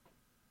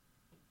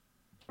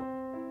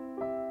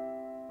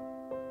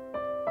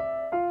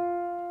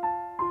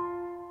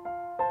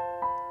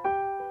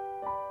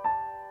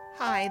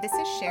Hi, this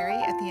is Sherry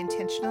at the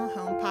Intentional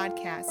Home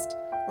Podcast,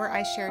 where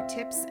I share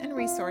tips and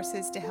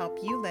resources to help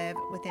you live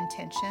with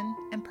intention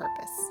and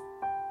purpose.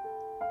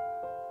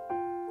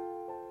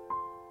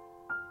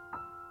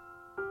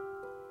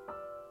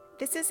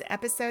 This is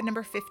episode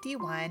number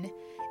 51,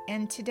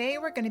 and today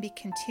we're going to be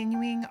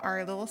continuing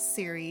our little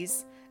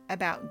series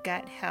about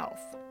gut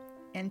health.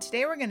 And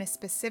today we're going to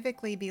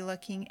specifically be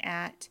looking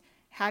at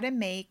how to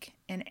make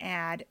and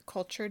add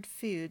cultured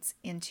foods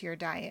into your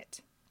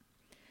diet.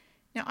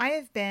 Now, I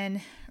have been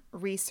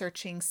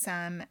researching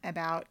some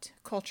about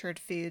cultured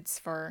foods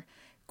for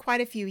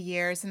quite a few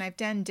years, and I've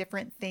done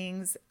different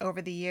things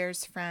over the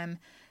years from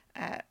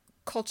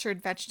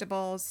cultured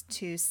vegetables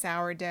to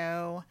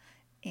sourdough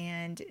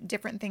and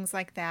different things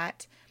like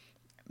that.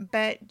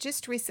 But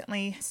just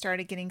recently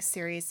started getting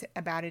serious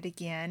about it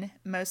again,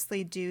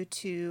 mostly due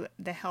to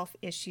the health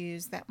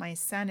issues that my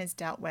son has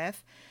dealt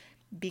with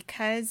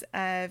because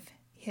of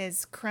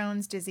his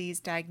Crohn's disease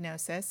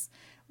diagnosis.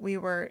 We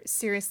were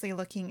seriously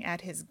looking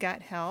at his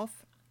gut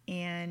health,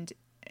 and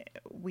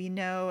we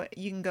know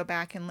you can go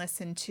back and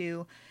listen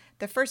to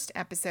the first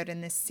episode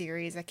in this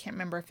series. I can't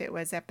remember if it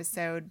was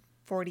episode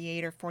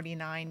 48 or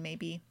 49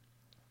 maybe,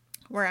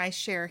 where I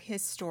share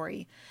his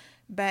story.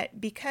 But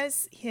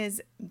because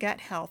his gut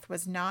health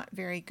was not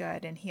very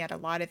good and he had a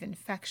lot of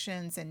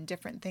infections and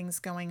different things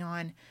going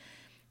on,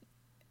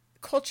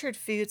 cultured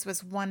foods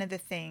was one of the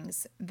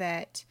things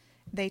that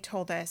they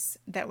told us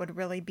that would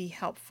really be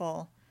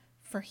helpful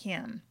for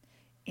him.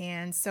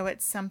 And so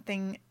it's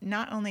something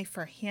not only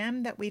for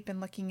him that we've been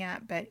looking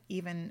at, but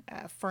even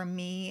for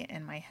me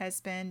and my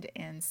husband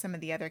and some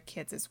of the other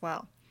kids as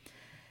well.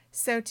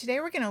 So today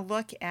we're going to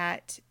look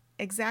at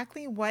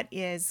exactly what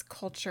is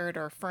cultured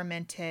or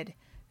fermented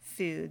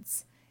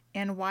foods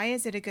and why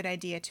is it a good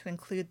idea to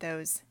include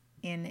those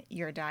in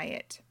your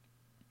diet.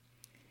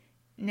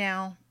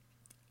 Now,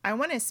 I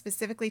want to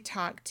specifically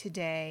talk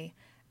today.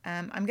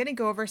 I'm going to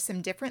go over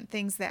some different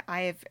things that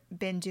I have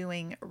been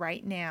doing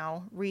right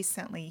now,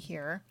 recently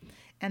here,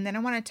 and then I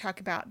want to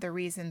talk about the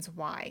reasons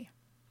why.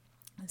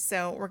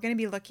 So we're going to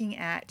be looking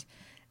at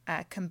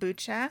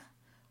kombucha,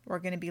 we're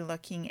going to be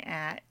looking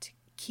at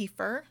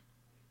kefir,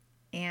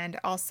 and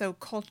also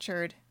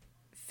cultured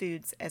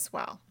foods as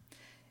well.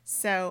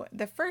 So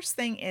the first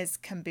thing is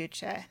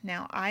kombucha.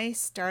 Now, I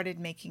started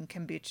making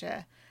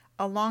kombucha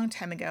a long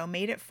time ago,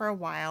 made it for a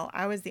while.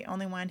 I was the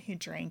only one who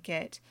drank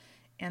it,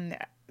 and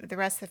the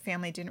rest of the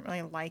family didn't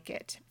really like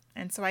it.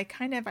 And so I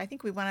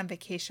think we went on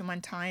vacation one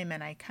time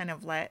and I kind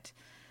of let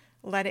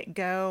it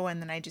go,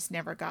 and then I just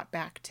never got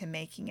back to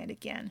making it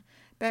again.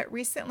 But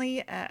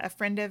recently, a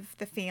friend of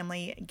the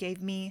family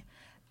gave me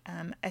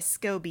a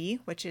SCOBY,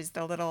 which is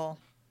the little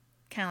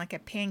kind of like a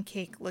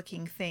pancake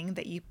looking thing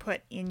that you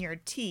put in your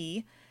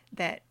tea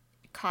that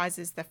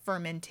causes the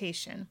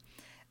fermentation.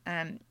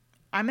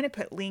 I'm going to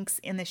put links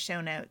in the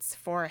show notes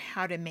for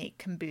how to make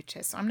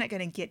kombucha. So I'm not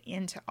going to get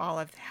into all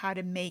of how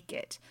to make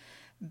it,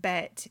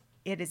 but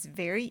it is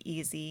very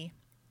easy.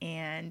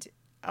 And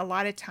a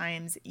lot of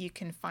times you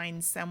can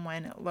find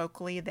someone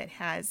locally that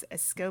has a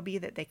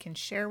SCOBY that they can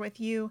share with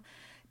you,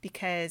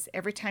 because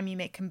every time you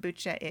make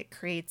kombucha, it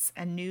creates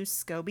a new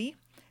SCOBY.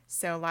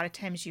 So a lot of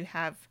times you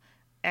have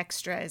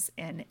extras,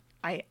 and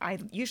I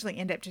usually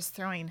end up just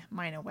throwing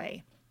mine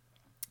away.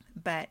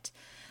 But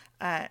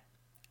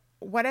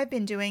what I've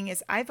been doing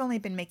is I've only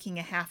been making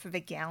a half of a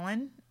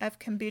gallon of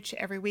kombucha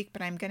every week,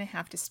 but I'm going to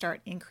have to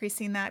start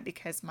increasing that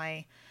because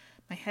my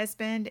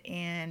husband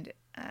and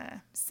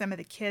some of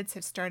the kids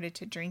have started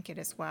to drink it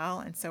as well,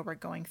 and so we're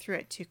going through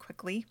it too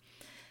quickly.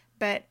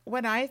 But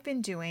what I've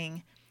been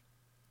doing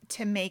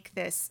to make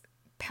this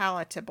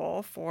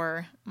palatable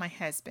for my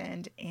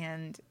husband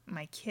and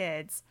my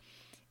kids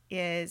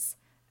is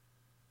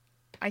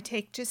I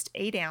take just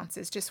 8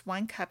 ounces, just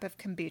 1 cup of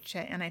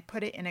kombucha, and I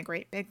put it in a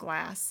great big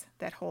glass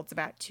that holds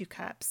about 2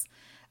 cups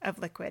of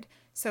liquid.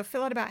 So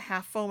fill it about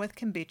half full with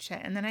kombucha,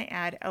 and then I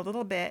add a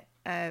little bit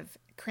of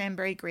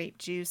cranberry grape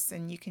juice,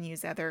 and you can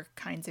use other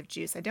kinds of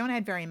juice. I don't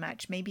add very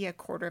much, maybe a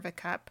quarter of a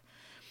cup.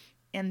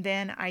 And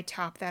then I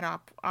top that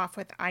off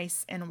with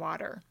ice and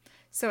water.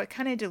 So it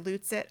kind of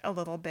dilutes it a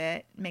little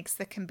bit, makes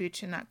the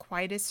kombucha not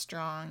quite as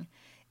strong,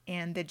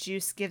 and the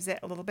juice gives it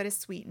a little bit of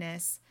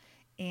sweetness.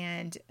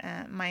 And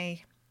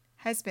my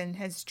husband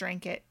has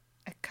drank it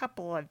a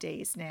couple of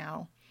days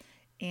now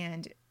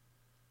and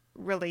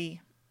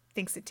really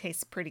thinks it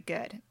tastes pretty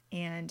good.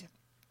 And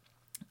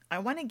I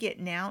want to get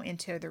now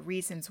into the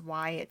reasons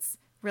why it's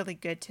really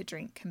good to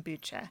drink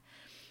kombucha.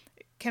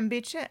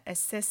 Kombucha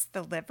assists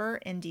the liver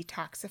in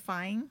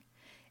detoxifying,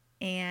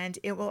 and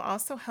it will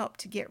also help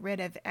to get rid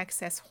of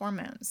excess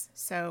hormones.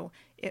 So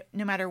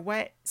no matter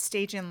what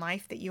stage in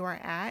life that you are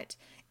at,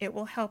 it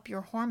will help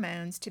your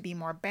hormones to be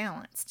more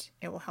balanced.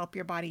 It will help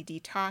your body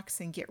detox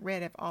and get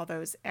rid of all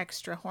those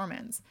extra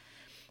hormones.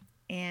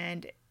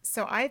 And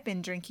so I've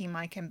been drinking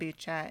my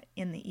kombucha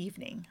in the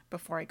evening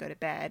before I go to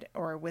bed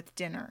or with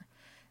dinner.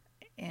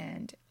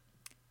 And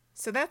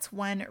so that's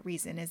one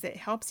reason, is it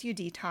helps you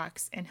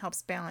detox and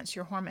helps balance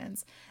your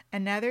hormones.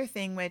 Another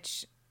thing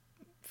which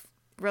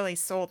really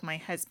sold my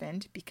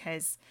husband,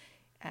 because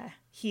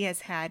he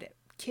has had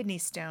kidney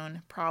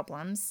stone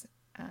problems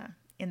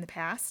in the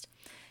past.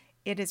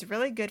 It is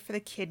really good for the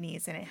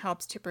kidneys, and it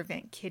helps to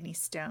prevent kidney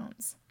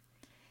stones.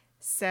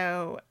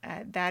 So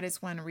that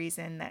is one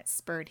reason that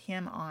spurred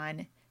him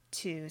on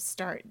to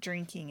start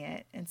drinking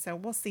it. And so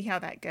we'll see how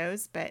that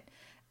goes, but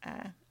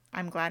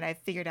I'm glad I've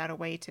figured out a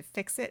way to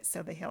fix it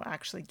so that he'll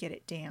actually get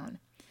it down.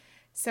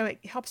 So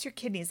it helps your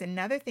kidneys.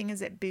 Another thing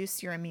is it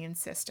boosts your immune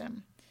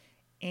system.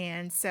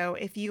 And so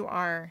if you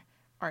are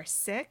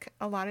sick,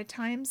 a lot of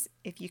times,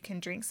 if you can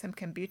drink some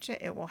kombucha,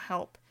 it will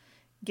help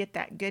get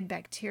that good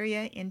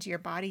bacteria into your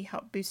body,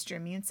 help boost your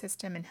immune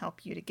system, and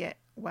help you to get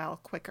well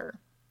quicker.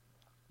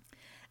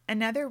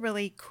 Another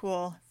really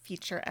cool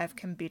feature of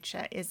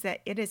kombucha is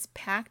that it is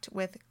packed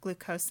with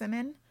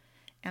glucosamine,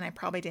 and I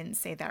probably didn't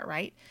say that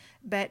right,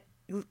 but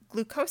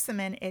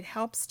glucosamine, it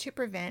helps to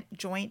prevent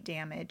joint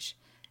damage,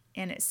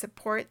 and it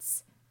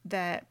supports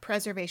the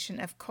preservation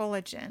of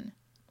collagen.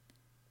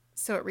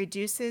 So it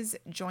reduces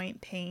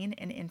joint pain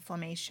and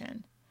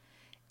inflammation.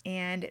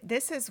 And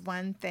this is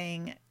one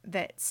thing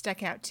that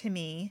stuck out to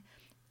me,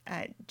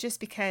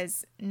 just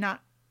because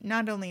not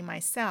only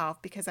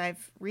myself, because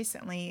I've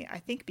recently, I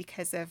think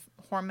because of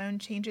hormone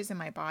changes in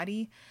my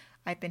body,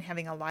 I've been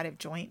having a lot of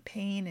joint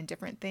pain and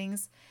different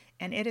things,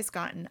 and it has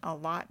gotten a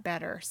lot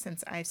better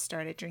since I've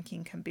started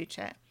drinking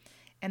kombucha.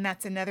 And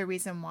that's another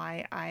reason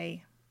why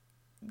I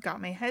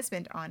got my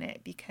husband on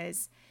it,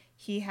 because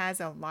he has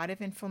a lot of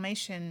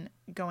inflammation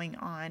going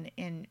on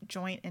in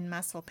joint and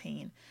muscle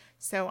pain.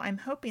 So I'm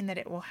hoping that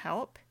it will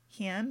help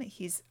him.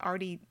 He's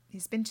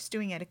been just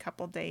doing it a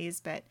couple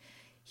days, but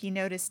he's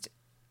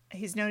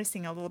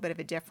noticing a little bit of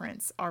a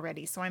difference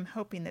already. So I'm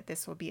hoping that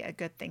this will be a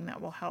good thing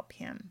that will help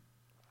him.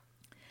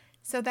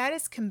 So that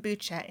is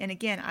kombucha. And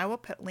again, I will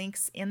put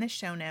links in the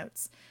show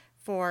notes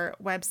for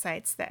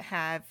websites that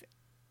have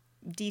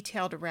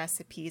detailed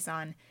recipes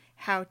on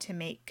how to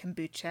make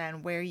kombucha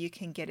and where you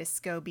can get a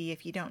SCOBY.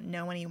 If you don't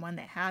know anyone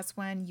that has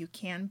one, you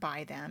can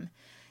buy them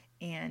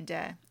and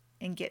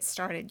get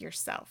started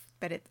yourself.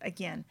 But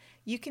again,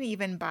 you can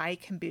even buy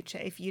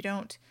kombucha if you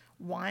don't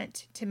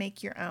want to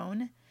make your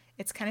own.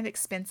 It's kind of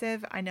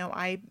expensive. I know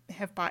I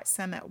have bought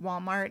some at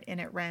Walmart,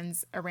 and it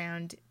runs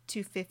around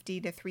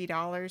 $2.50 to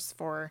 $3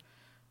 for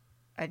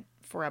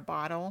a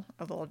bottle,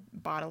 a little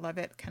bottle of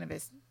it. Kind of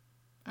is,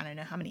 I don't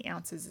know how many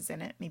ounces is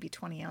in it, maybe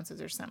 20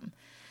 ounces or something.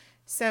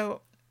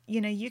 So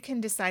you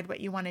can decide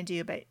what you want to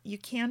do, but you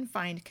can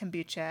find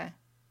kombucha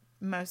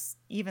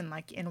even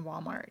like in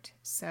Walmart.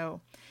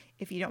 So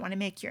if you don't want to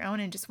make your own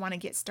and just want to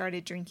get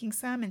started drinking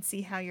some and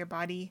see how your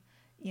body,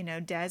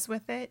 does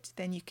with it,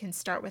 then you can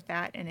start with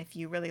that. And if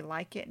you really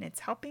like it and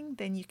it's helping,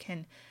 then you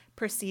can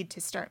proceed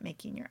to start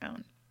making your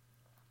own.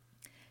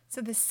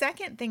 So the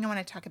second thing I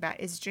want to talk about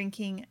is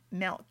drinking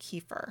milk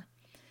kefir.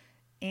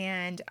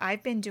 And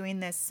I've been doing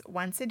this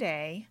once a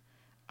day.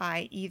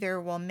 I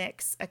either will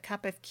mix a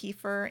cup of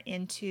kefir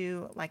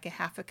into like a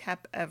half a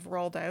cup of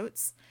rolled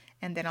oats,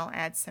 and then I'll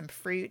add some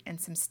fruit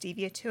and some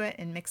stevia to it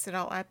and mix it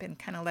all up and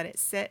kind of let it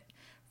sit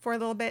for a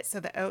little bit so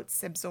the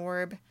oats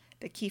absorb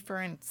the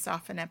kefir and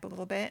soften up a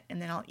little bit,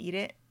 and then I'll eat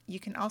it. You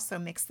can also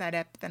mix that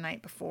up the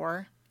night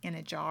before in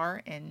a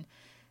jar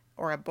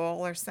or a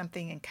bowl or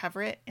something and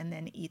cover it, and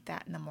then eat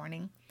that in the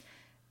morning.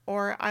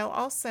 Or I'll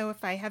also,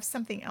 if I have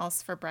something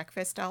else for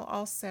breakfast, I'll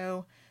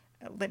also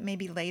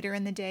maybe later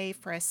in the day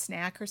for a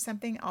snack or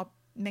something, I'll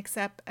mix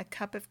up a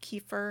cup of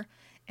kefir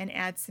and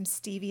add some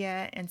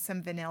stevia and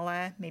some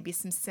vanilla, maybe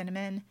some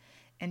cinnamon,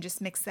 and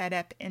just mix that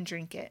up and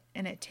drink it.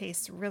 And it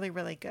tastes really,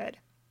 really good.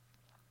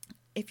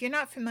 If you're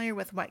not familiar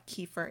with what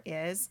kefir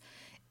is,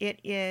 it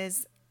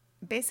is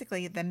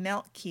basically the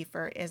milk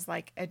kefir is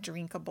like a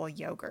drinkable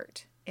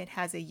yogurt. It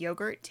has a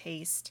yogurt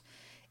taste,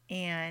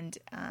 and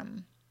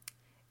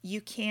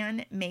you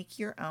can make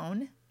your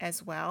own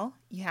as well.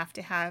 You have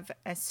to have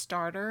a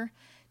starter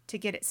to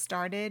get it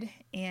started.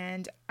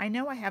 And I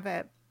know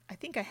I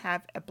think I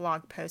have a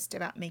blog post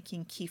about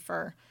making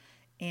kefir,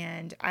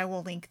 and I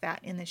will link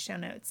that in the show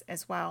notes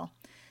as well.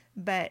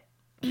 But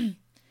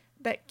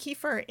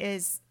kefir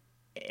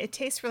it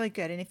tastes really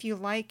good. And if you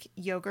like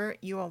yogurt,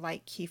 you will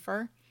like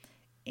kefir.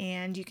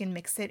 And you can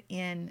mix it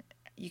in.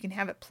 You can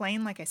have it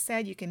plain, like I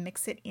said. You can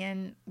mix it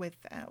in with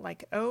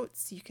like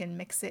oats. You can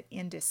mix it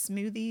into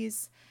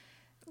smoothies.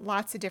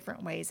 Lots of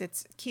different ways.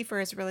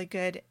 Kefir is really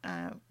good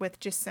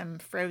with just some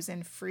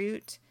frozen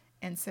fruit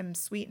and some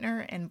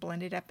sweetener and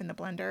blend it up in the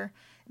blender.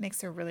 It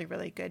makes a really,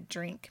 really good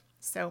drink.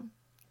 So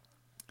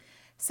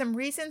some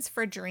reasons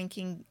for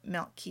drinking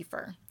milk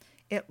kefir.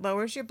 It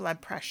lowers your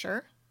blood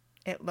pressure.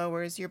 It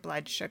lowers your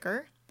blood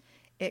sugar.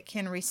 It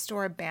can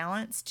restore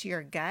balance to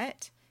your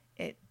gut.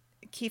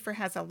 Kefir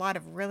has a lot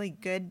of really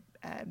good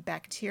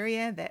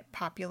bacteria that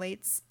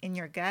populates in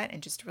your gut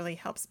and just really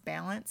helps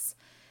balance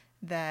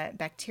the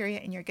bacteria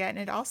in your gut. And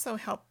it also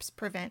helps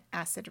prevent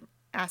acid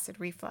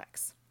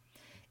reflux.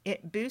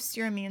 It boosts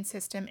your immune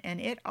system,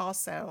 and it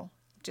also,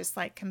 just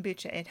like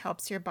kombucha, it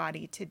helps your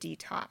body to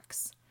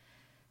detox.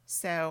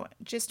 So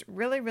just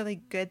really,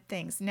 really good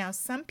things. Now,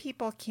 some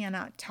people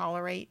cannot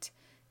tolerate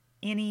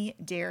any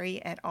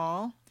dairy at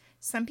all.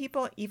 Some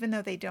people, even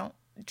though they don't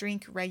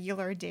drink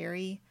regular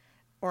dairy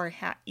or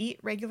eat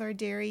regular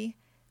dairy,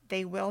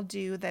 they will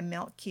do the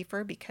milk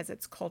kefir because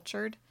it's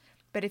cultured.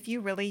 But if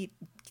you really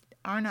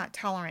are not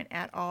tolerant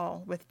at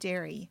all with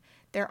dairy,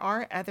 there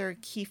are other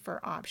kefir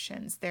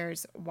options.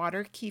 There's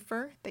water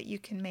kefir that you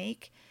can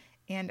make.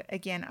 And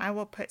again, I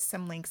will put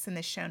some links in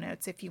the show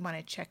notes if you want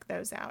to check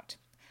those out.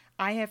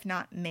 I have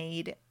not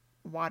made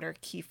water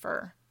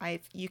kefir.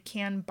 You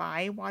can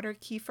buy water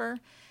kefir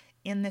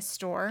in the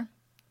store,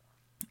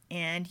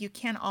 and you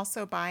can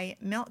also buy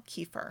milk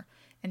kefir.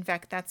 In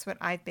fact, that's what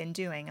I've been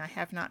doing. I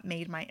have not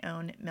made my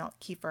own milk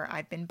kefir.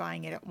 I've been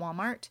buying it at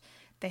Walmart.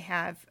 They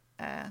have,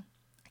 I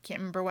can't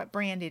remember what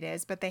brand it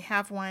is, but they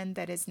have one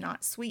that is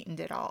not sweetened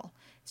at all.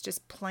 It's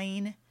just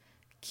plain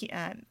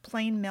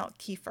milk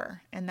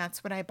kefir, and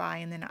that's what I buy,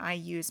 and then I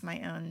use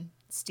my own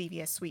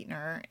stevia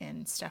sweetener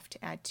and stuff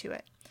to add to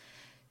it.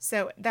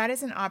 So that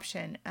is an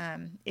option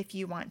if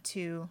you want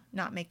to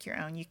not make your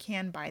own. You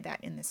can buy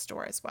that in the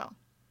store as well.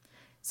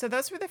 So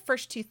those were the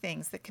first two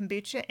things, the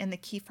kombucha and the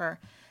kefir.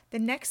 The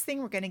next thing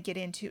we're going to get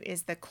into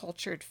is the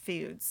cultured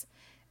foods.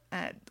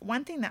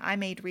 One thing that I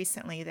made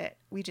recently that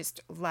we just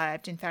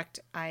loved, in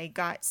fact, I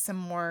got some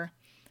more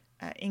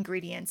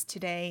ingredients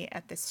today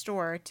at the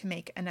store to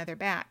make another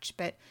batch,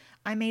 but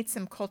I made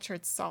some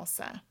cultured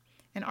salsa.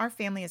 And our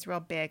family is real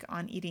big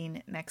on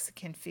eating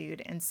Mexican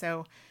food, and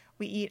so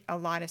we eat a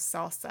lot of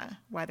salsa,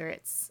 whether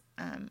it's,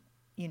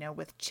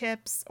 with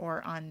chips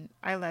or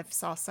I love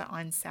salsa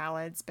on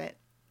salads, but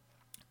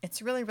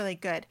it's really, really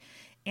good.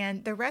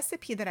 And the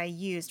recipe that I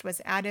used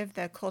was out of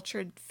the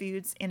Cultured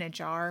Foods in a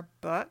Jar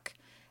book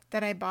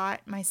that I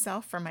bought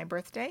myself for my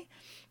birthday.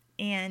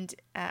 And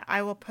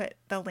I will put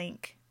the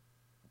link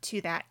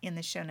to that in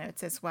the show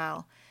notes as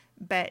well.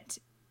 But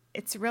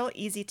it's real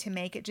easy to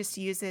make. It just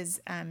uses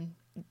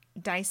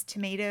diced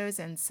tomatoes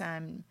and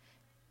some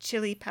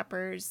chili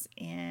peppers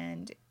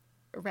and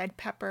red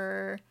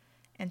pepper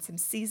and some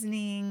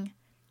seasoning.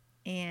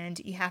 And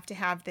you have to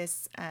have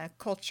this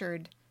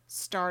cultured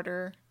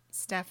starter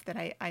stuff that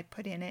I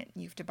put in it.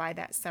 You have to buy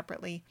that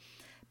separately.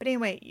 But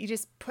anyway, you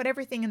just put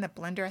everything in the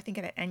blender. I think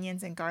it had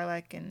onions and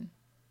garlic, and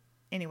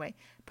anyway,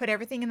 put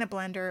everything in the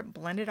blender,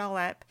 blend it all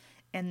up,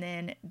 and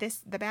then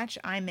the batch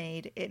I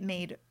made, it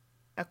made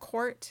a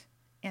quart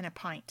and a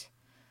pint.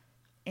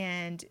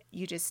 And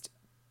you just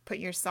put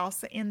your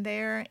salsa in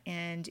there,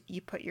 and you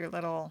put your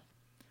little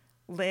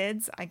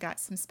lids. I got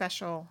some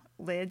special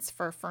lids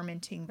for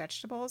fermenting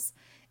vegetables,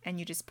 and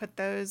you just put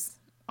those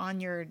on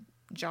your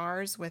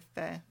jars with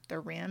the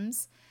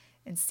rims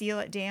and seal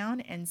it down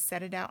and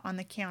set it out on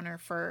the counter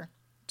for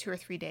 2 or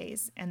 3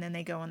 days, and then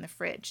they go in the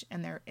fridge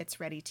and it's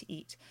ready to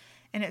eat.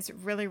 And it's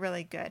really,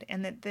 really good.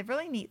 And the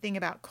really neat thing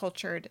about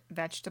cultured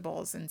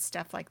vegetables and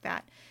stuff like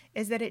that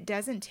is that it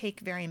doesn't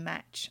take very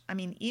much. I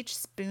mean, each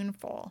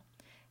spoonful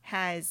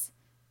has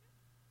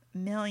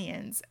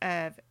millions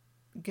of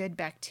good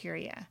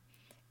bacteria,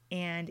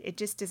 and it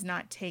just does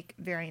not take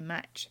very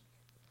much.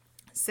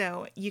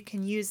 So you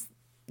can use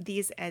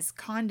these as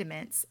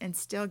condiments and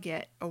still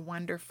get a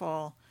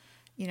wonderful,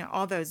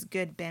 all those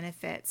good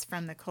benefits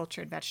from the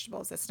cultured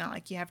vegetables. It's not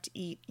like you have to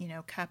eat,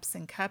 cups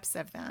and cups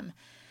of them.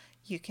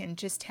 You can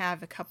just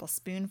have a couple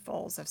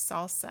spoonfuls of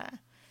salsa.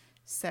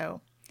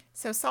 So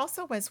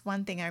salsa was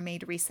one thing I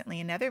made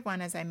recently. Another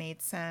one is I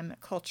made some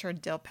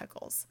cultured dill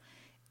pickles.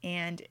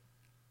 And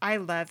I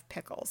love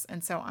pickles.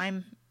 And so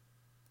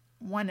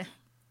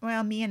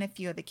me and a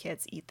few of the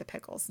kids eat the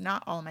pickles.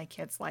 Not all my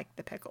kids like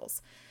the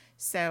pickles.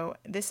 So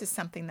this is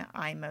something that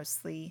I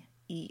mostly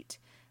eat.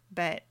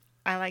 But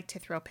I like to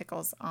throw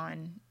pickles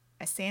on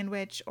a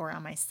sandwich or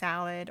on my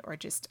salad or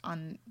just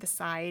on the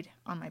side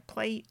on my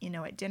plate,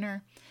 at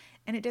dinner.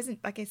 And it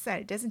doesn't, like I said,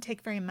 it doesn't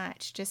take very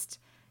much. Just,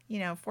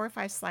 4 or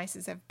 5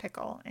 slices of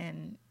pickle,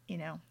 and,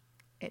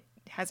 it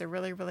has a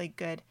really, really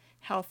good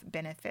health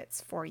benefits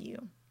for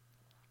you.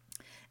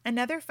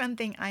 Another fun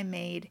thing I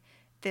made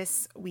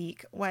this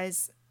week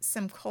was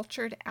some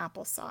cultured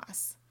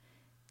applesauce.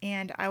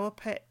 And I will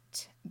put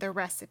the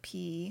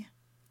recipe,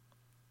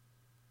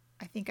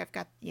 I think I've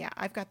got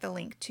the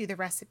link to the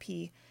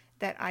recipe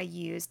that I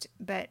used,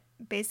 but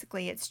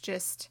basically it's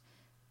just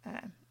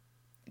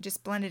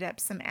blended up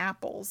some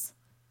apples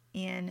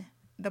in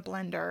the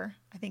blender.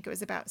 I think it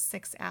was about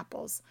 6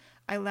 apples.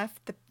 I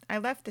left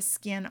the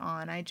skin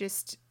on. I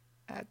just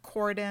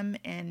cored them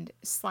and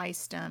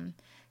sliced them,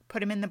 put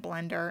them in the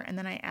blender, and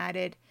then I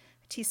added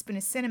a teaspoon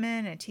of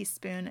cinnamon, a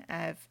teaspoon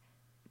of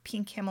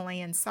pink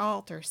Himalayan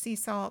salt or sea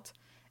salt,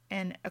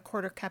 and a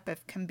 1/4 cup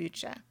of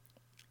kombucha.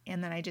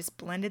 And then I just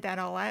blended that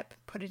all up,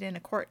 put it in a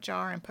quart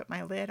jar, and put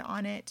my lid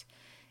on it.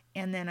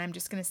 And then I'm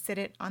just going to sit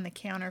it on the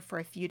counter for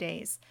a few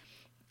days.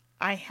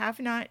 I have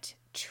not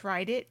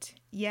tried it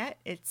yet.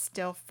 It's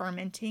still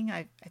fermenting.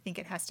 I think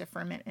it has to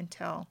ferment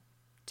until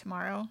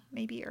tomorrow,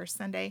 maybe, or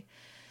Sunday.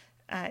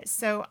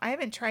 So I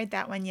haven't tried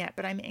that one yet,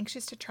 but I'm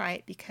anxious to try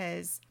it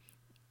because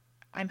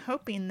I'm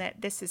hoping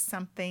that this is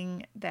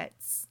something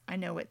I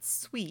know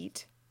it's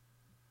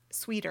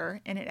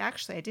sweeter, and it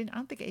actually, I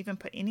don't think I even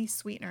put any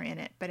sweetener in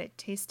it, but it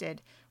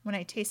tasted, when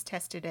I taste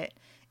tested it,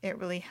 it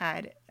really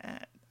had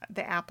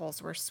the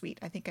apples were sweet.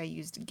 I think I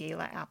used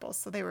Gala apples,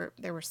 so they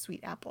were sweet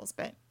apples.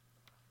 But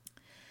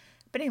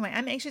anyway,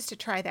 I'm anxious to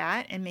try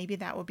that, and maybe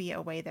that will be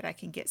a way that I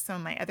can get some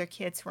of my other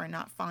kids who are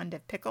not fond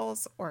of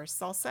pickles or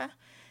salsa,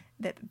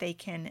 that they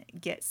can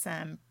get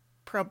some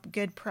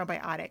good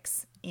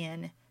probiotics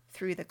in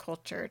through the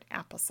cultured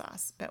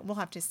applesauce. But we'll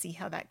have to see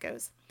how that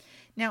goes.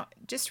 Now,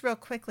 just real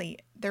quickly,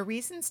 the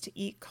reasons to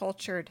eat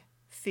cultured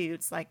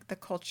foods, like the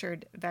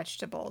cultured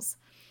vegetables.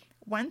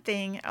 One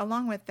thing,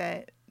 along with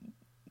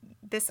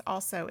this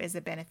also is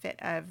a benefit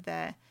of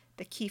the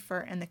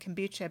kefir and the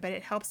kombucha, but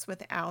it helps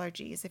with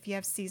allergies. If you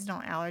have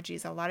seasonal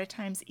allergies, a lot of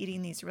times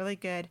eating these really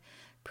good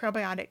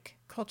probiotic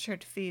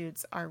cultured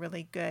foods are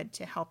really good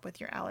to help with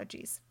your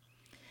allergies.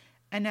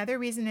 Another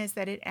reason is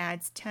that it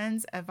adds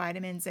tons of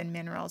vitamins and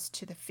minerals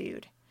to the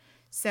food.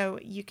 So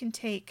you can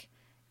take,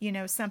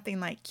 something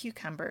like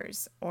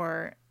cucumbers,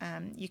 or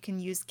you can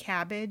use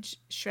cabbage,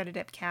 shredded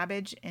up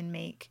cabbage, and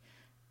make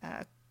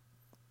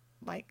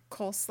like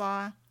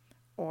coleslaw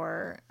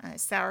or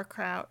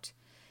sauerkraut,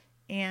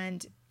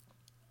 and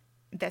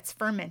that's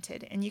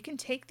fermented. And you can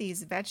take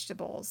these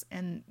vegetables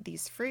and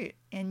these fruit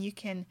and you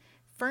can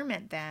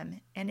ferment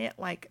them, and it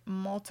like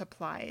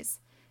multiplies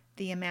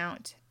the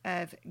amount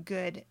of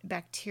good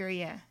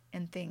bacteria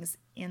and things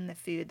in the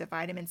food, the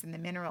vitamins and the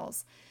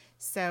minerals.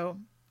 So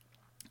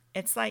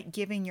it's like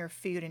giving your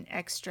food an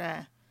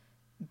extra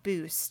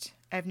boost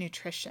of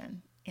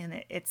nutrition,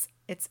 and it's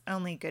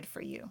only good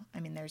for you. I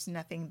mean, there's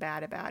nothing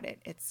bad about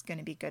it. It's going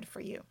to be good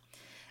for you.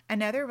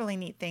 Another really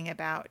neat thing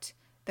about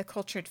the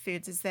cultured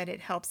foods is that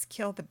it helps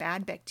kill the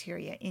bad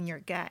bacteria in your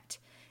gut,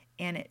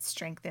 and it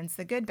strengthens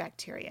the good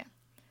bacteria.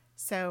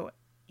 So,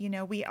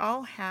 we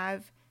all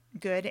have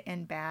good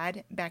and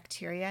bad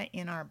bacteria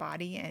in our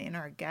body and in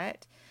our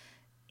gut,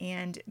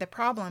 and the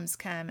problems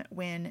come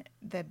when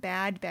the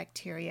bad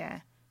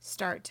bacteria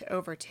start to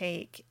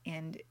overtake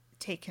and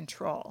take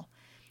control,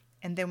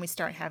 and then we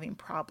start having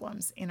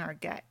problems in our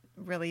gut,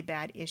 really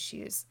bad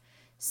issues.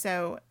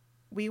 So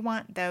we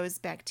want those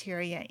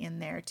bacteria in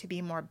there to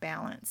be more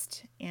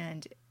balanced,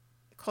 and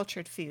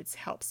cultured foods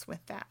helps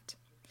with that.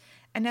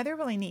 Another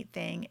really neat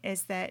thing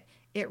is that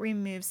it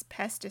removes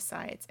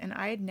pesticides, and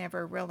I had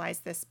never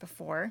realized this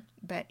before,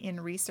 but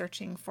in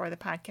researching for the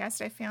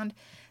podcast, I found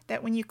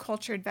that when you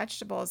cultured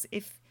vegetables,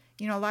 if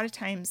a lot of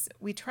times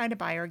we try to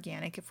buy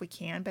organic if we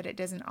can, but it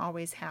doesn't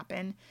always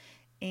happen,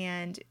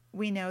 and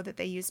we know that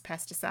they use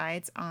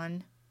pesticides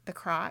on the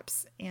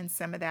crops, and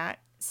some of that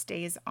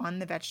stays on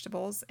the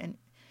vegetables. And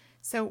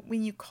so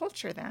when you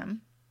culture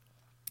them,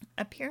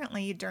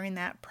 apparently during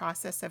that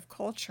process of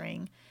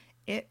culturing,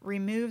 it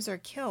removes or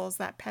kills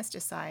that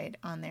pesticide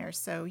on there,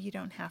 so you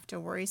don't have to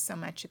worry so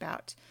much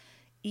about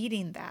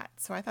eating that.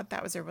 So I thought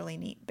that was a really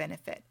neat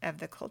benefit of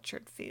the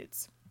cultured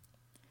foods.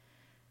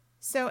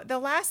 So the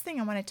last thing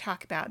I want to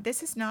talk about,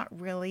 this is not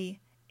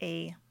really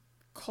a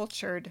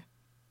cultured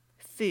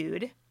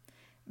food,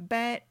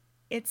 but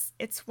it's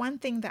one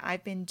thing that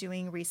I've been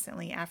doing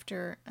recently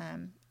after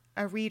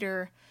a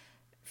reader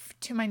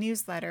to my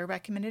newsletter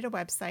recommended a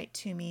website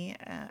to me,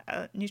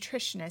 a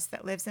nutritionist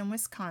that lives in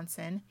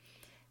Wisconsin.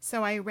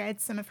 So I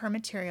read some of her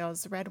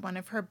materials, read one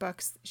of her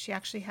books. She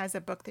actually has a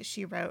book that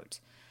she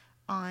wrote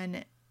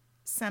on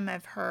some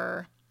of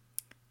her,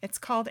 it's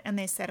called And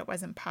They Said It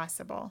Wasn't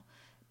Possible,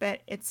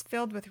 but it's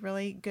filled with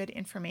really good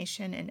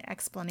information and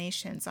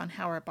explanations on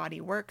how our body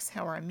works,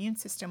 how our immune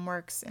system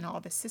works, and all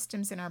the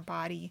systems in our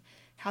body,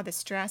 how the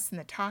stress and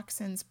the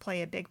toxins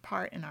play a big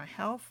part in our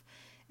health,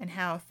 and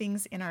how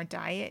things in our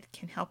diet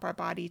can help our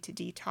body to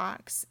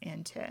detox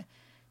and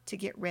to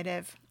get rid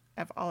of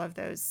all of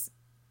those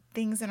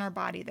things in our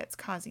body that's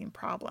causing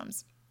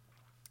problems.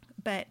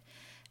 But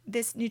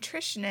this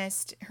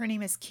nutritionist, her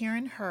name is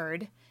Karen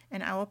Hurd,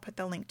 and I will put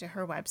the link to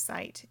her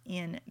website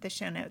in the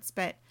show notes.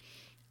 But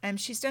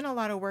she's done a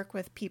lot of work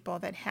with people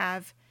that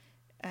have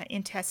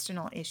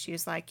intestinal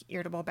issues like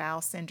irritable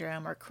bowel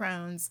syndrome or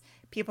Crohn's,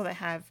 people that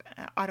have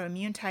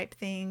autoimmune type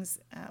things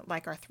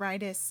like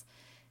arthritis.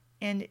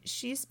 And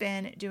she's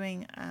been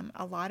doing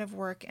a lot of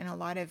work and a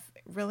lot of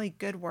really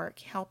good work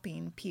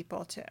helping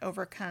people to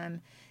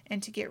overcome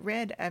and to get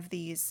rid of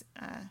these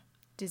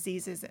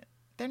diseases.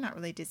 They're not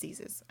really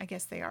diseases, I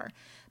guess they are,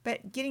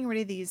 but getting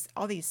rid of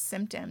all these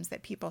symptoms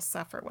that people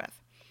suffer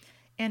with.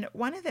 And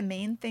one of the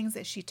main things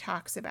that she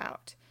talks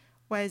about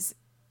was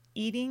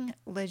eating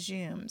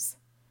legumes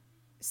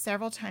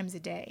several times a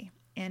day.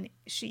 And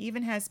she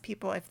even has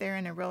people, if they're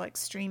in a real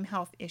extreme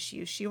health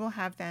issue, she will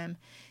have them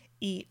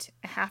eat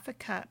a half a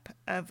cup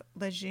of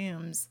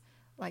legumes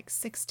like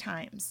 6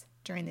 times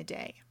during the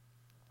day.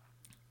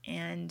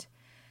 And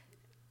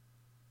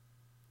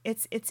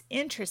it's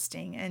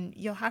interesting, and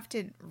you'll have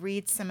to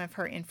read some of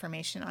her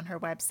information on her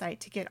website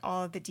to get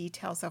all of the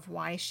details of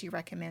why she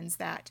recommends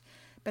that.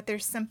 But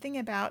there's something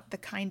about the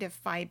kind of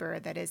fiber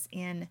that is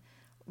in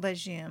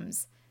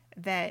legumes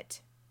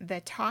that the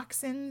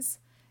toxins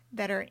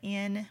that are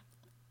in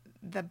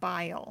the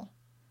bile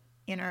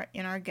in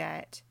our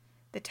gut,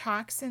 the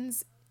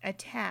toxins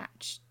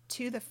attach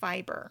to the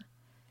fiber,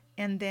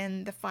 and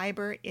then the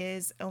fiber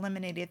is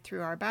eliminated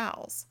through our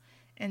bowels.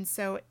 And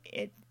so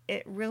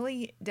it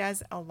really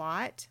does a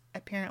lot,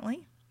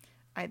 apparently.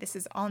 This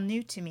is all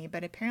new to me,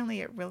 but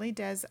apparently it really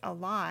does a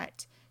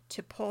lot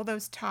to pull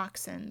those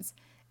toxins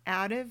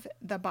out of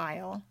the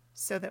bile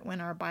so that when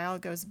our bile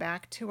goes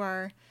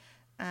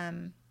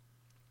um,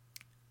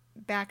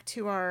 back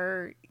to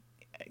our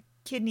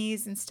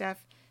kidneys and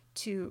stuff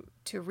to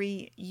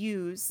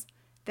reuse,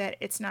 that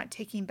it's not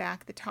taking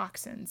back the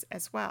toxins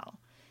as well.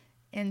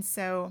 And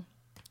so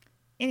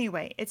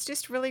anyway, it's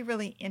just really,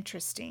 really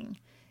interesting.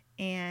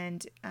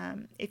 And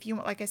if you,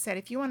 like I said,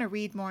 if you want to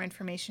read more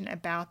information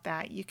about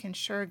that, you can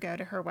sure go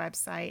to her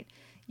website.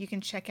 You can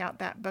check out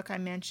that book I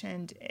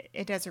mentioned.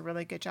 It does a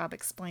really good job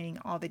explaining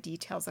all the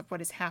details of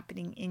what is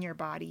happening in your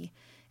body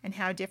and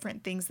how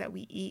different things that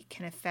we eat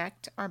can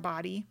affect our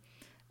body.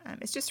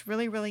 It's just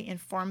really, really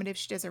informative.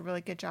 She does a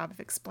really good job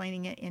of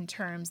explaining it in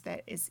terms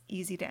that is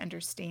easy to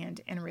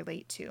understand and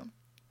relate to.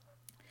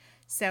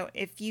 So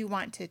if you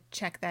want to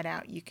check that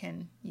out, you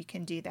can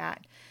do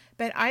that.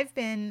 But I've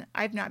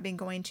not been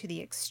going to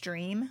the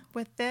extreme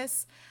with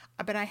this,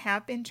 but I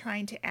have been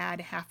trying to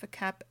add half a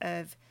cup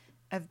of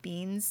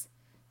beans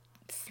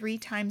 3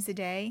 times a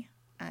day.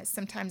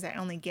 Sometimes I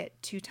only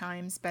get 2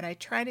 times, but I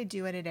try to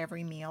do it at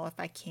every meal if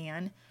I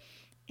can.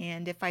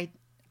 And if I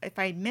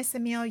miss a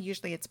meal,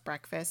 usually it's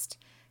breakfast,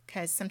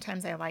 because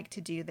sometimes I like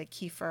to do the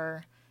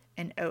kefir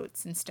and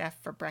oats and stuff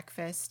for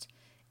breakfast.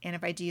 And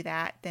if I do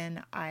that,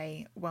 then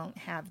I won't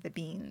have the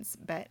beans.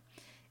 But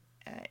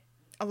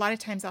a lot of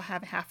times I'll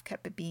have a half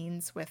cup of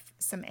beans with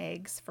some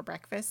eggs for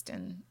breakfast,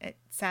 and it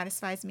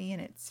satisfies me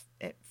and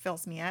it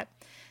fills me up.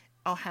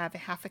 I'll have a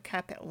half a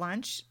cup at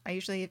lunch.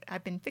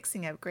 I've been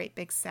fixing a great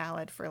big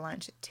salad for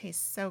lunch. It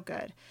tastes so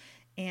good.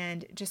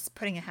 And just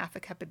putting a half a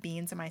cup of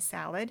beans in my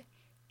salad.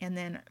 And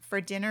then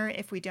for dinner,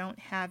 if we don't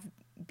have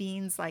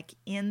beans like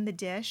in the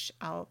dish,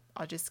 I'll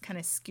just kind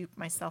of scoop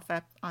myself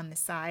up on the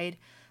side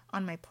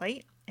on my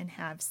plate and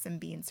have some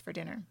beans for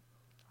dinner.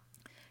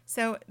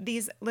 So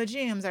these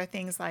legumes are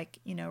things like,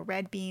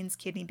 red beans,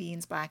 kidney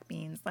beans, black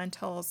beans,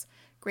 lentils,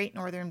 great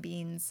northern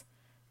beans,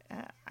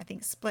 I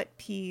think split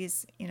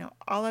peas,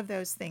 all of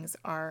those things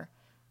are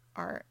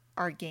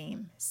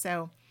game.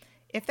 So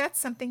if that's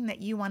something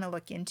that you want to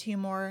look into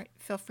more,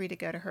 feel free to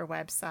go to her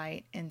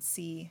website and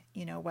see,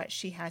 what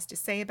she has to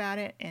say about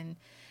it. And,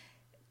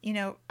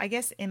 I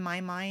guess in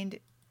my mind,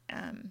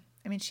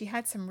 she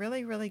had some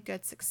really, really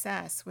good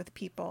success with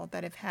people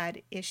that have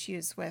had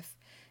issues with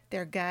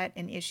their gut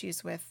and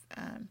issues with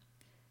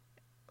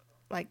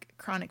like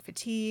chronic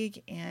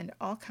fatigue and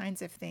all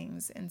kinds of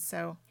things. And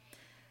so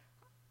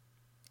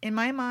in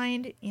my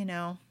mind,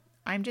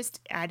 I'm just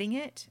adding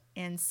it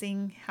and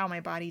seeing how my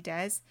body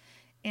does.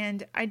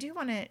 And I do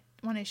want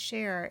to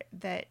share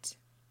that,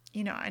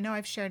 I know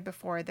I've shared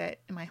before that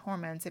my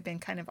hormones have been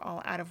kind of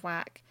all out of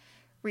whack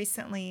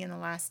recently in the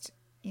last,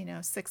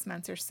 6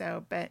 months or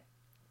so. But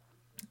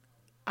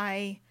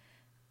I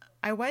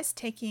was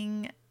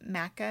taking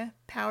maca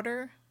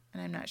powder,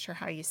 and I'm not sure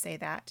how you say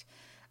that.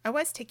 I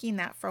was taking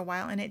that for a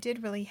while, and it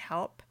did really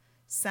help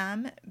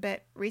some.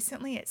 But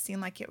recently it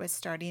seemed like it was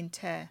starting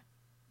to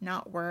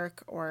not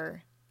work,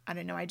 or I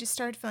don't know. I just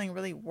started feeling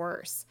really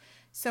worse.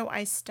 So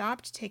I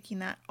stopped taking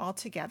that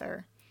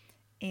altogether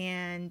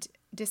and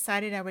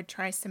decided I would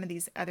try some of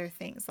these other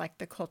things like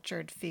the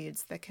cultured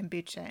foods, the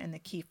kombucha and the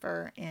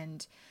kefir,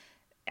 and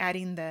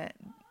adding the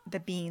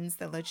beans,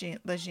 the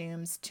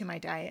legumes to my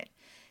diet.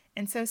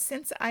 And so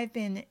since I've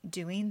been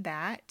doing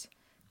that,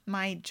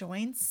 my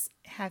joints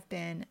have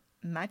been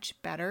much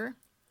better.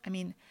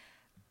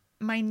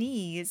 My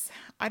knees,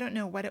 I don't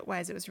know what it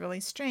was really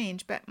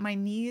strange, but my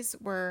knees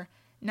were,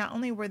 not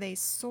only were they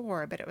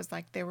sore, but it was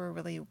like they were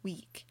really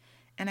weak.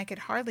 And I could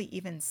hardly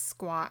even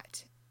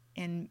squat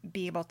and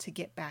be able to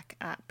get back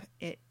up.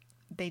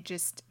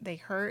 They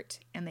hurt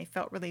and they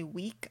felt really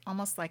weak,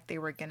 almost like they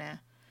were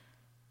gonna,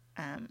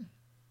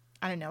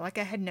 I don't know, like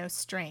I had no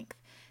strength.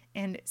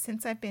 And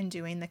since I've been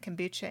doing the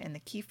kombucha and the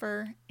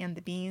kefir and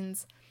the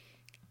beans,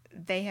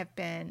 they have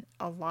been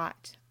a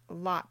lot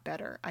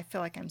better. I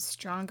feel like I'm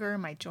stronger.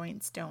 My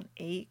joints don't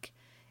ache,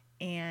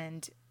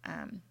 and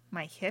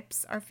my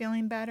hips are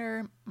feeling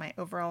better. My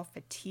overall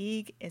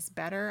fatigue is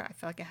better. I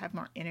feel like I have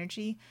more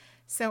energy.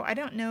 So I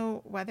don't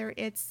know whether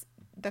it's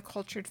the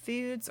cultured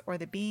foods or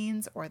the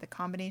beans or the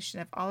combination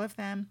of all of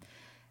them,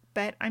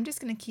 but I'm just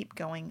going to keep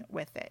going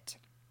with it.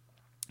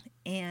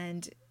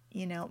 And,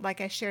 like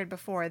I shared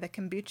before, the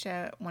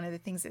kombucha, one of the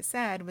things it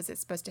said was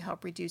it's supposed to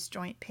help reduce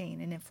joint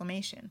pain and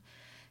inflammation.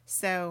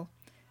 So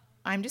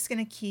I'm just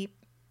going to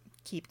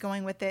keep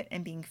going with it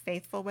and being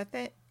faithful with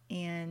it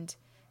and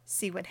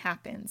see what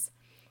happens.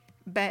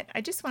 But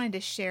I just wanted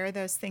to share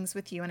those things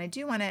with you. And I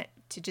do want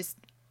to just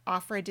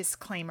offer a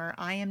disclaimer.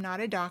 I am not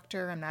a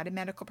doctor. I'm not a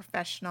medical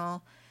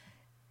professional.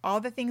 All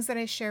the things that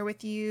I share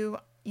with you,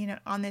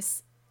 on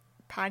this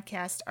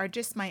podcast are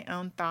just my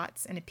own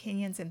thoughts and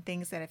opinions and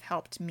things that have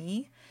helped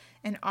me.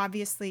 And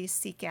obviously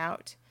seek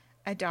out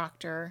a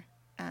doctor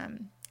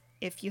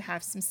if you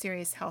have some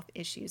serious health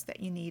issues that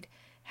you need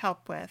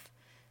help with.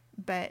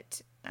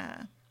 But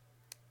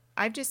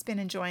I've just been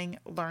enjoying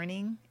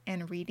learning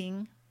and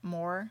reading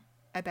more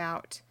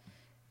about,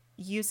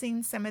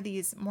 using some of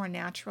these more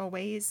natural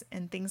ways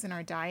and things in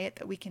our diet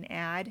that we can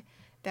add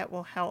that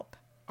will help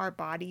our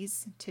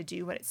bodies to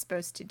do what it's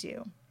supposed to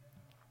do.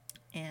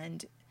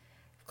 And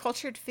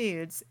cultured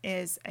foods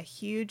is a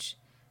huge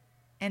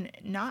and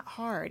not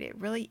hard. It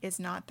really is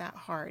not that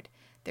hard.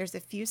 There's a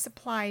few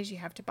supplies you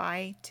have to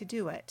buy to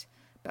do it,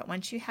 but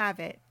once you have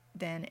it,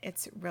 then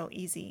it's real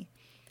easy.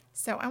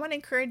 So I want to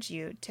encourage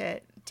you to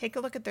take a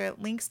look at the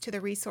links to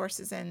the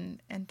resources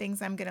and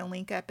things I'm going to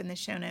link up in the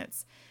show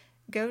notes.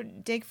 Go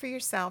dig for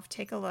yourself,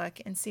 take a look,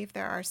 and see if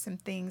there are some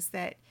things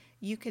that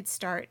you could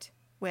start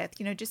with.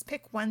 Just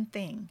pick one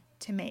thing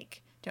to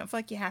make. Don't feel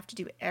like you have to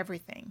do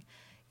everything.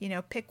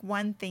 Pick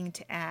one thing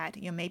to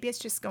add. Maybe it's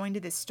just going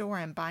to the store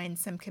and buying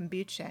some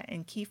kombucha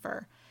and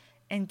kefir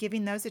and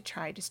giving those a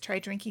try. Just try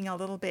drinking a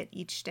little bit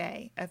each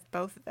day of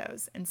both of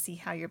those and see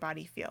how your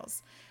body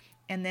feels.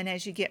 And then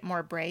as you get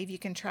more brave, you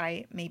can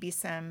try maybe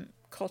some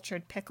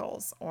cultured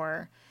pickles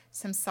or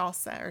some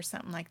salsa or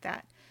something like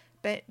that.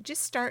 But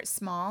just start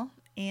small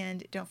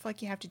and don't feel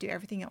like you have to do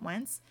everything at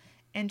once.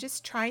 And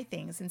just try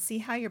things and see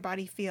how your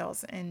body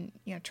feels. And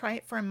try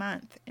it for a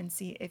month and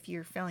see if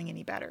you're feeling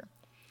any better.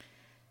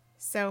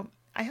 So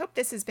I hope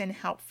this has been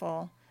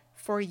helpful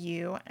for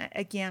you.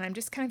 Again, I'm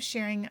just kind of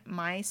sharing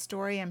my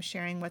story. I'm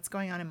sharing what's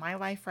going on in my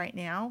life right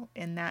now.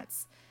 And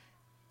that's,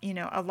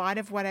 a lot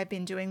of what I've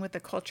been doing with the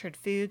cultured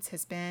foods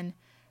has been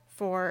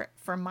for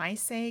my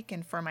sake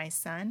and for my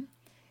son.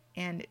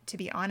 And to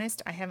be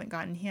honest, I haven't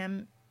gotten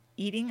him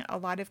eating a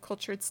lot of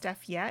cultured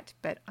stuff yet,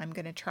 but I'm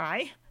going to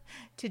try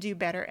to do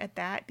better at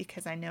that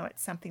because I know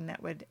it's something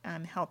that would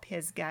help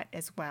his gut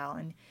as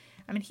well.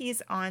 And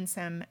he's on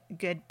some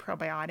good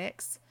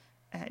probiotics,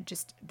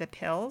 just the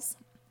pills,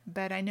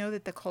 but I know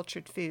that the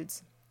cultured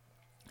foods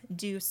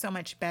do so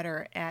much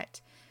better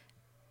at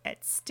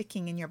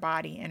sticking in your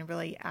body and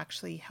really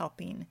actually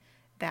helping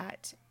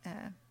that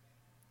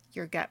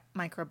your gut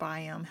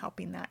microbiome,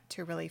 helping that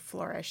to really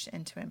flourish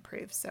and to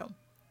improve. So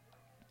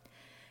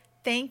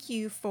thank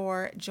you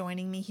for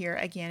joining me here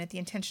again at the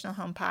Intentional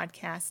Home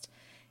Podcast.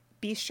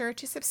 Be sure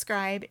to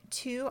subscribe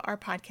to our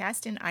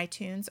podcast in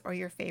iTunes or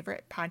your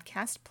favorite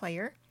podcast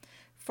player.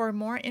 For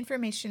more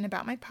information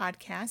about my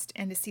podcast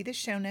and to see the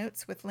show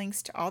notes with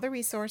links to all the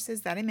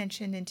resources that I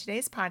mentioned in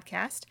today's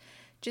podcast,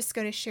 just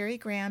go to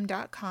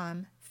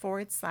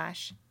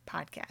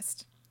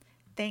sherrygraham.com/podcast.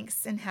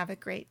 Thanks and have a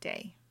great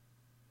day.